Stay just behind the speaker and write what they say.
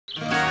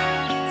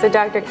So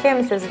Dr.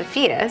 Kim says the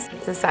fetus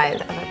is the size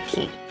of a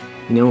pea.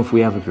 You know, if we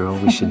have a girl,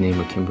 we should name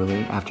her Kimberly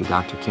after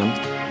Dr. Kim.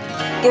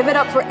 Give it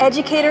up for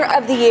Educator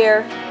of the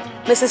Year,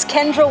 Mrs.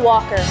 Kendra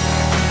Walker.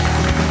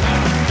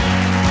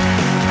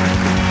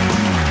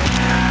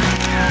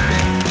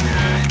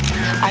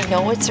 I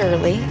know it's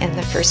early in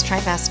the first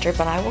trimester,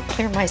 but I will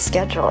clear my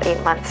schedule 8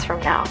 months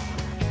from now.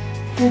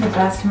 You're the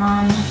best,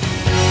 Mom.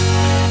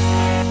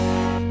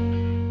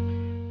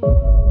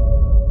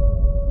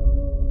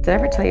 Did I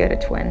ever tell you I had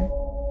a twin?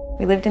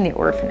 We lived in the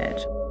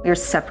orphanage. We were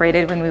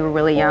separated when we were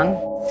really young.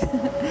 All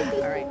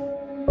right.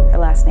 Her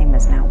last name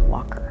is now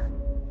Walker.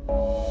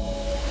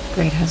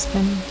 Great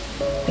husband,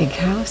 big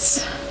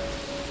house.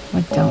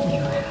 What don't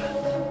you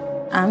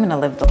have? I'm gonna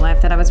live the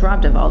life that I was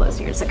robbed of all those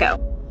years ago.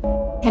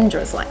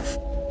 Kendra's life.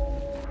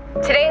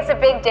 Today is a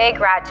big day,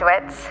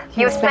 graduates.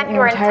 You spent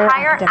your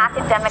entire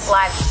academic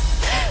lives.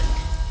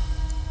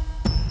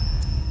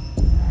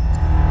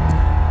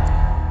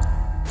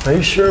 Are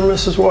you sure,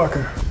 Mrs.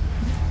 Walker?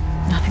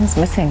 Nothing's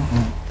missing.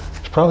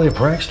 It's probably a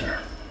prankster.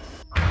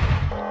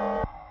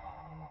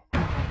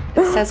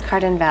 It says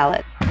card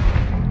invalid.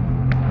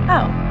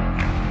 Oh,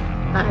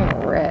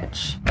 I'm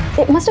rich.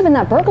 It must have been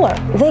that burglar.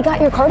 They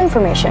got your card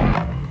information.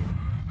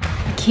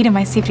 The key to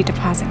my safety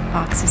deposit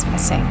box is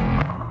missing.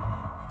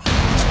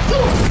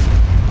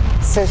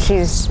 So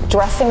she's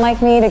dressing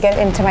like me to get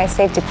into my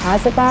safe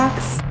deposit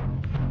box?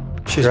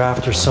 She's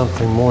after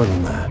something more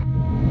than that.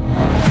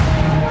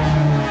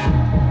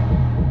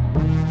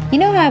 You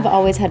know how I've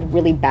always had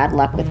really bad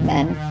luck with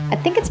men? I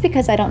think it's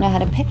because I don't know how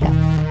to pick them.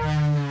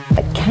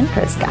 But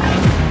Kendra's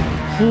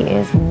guy, he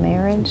is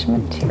marriage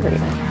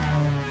material.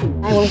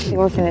 I went to the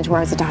orphanage where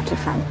I was adopted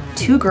from.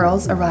 2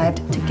 girls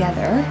arrived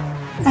together.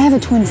 I have a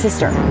twin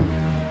sister.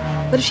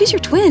 But if she's your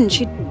twin,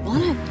 she'd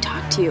want to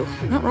talk to you,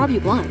 not rob you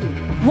blind.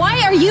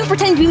 Why are you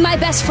pretending to be my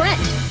best friend?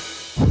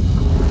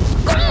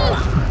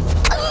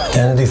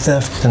 Identity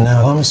theft and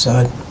now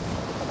homicide.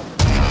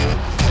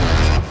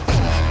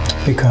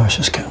 Be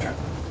cautious, Kendra.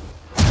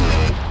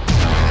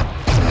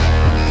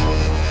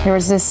 There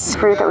was this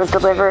fruit that was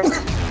delivered,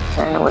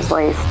 and it was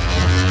laced.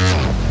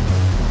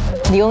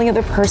 The only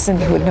other person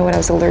who would know what I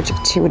was allergic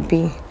to would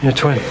be Your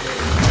twin.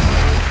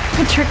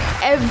 I tricked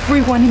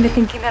everyone into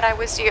thinking that I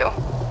was you.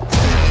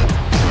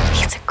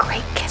 He's a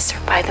great kisser,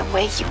 by the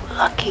way, you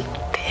lucky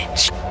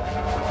bitch.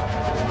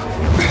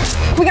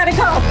 We gotta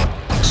go!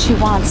 She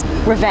wants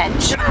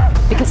revenge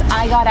because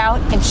I got out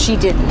and she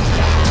didn't.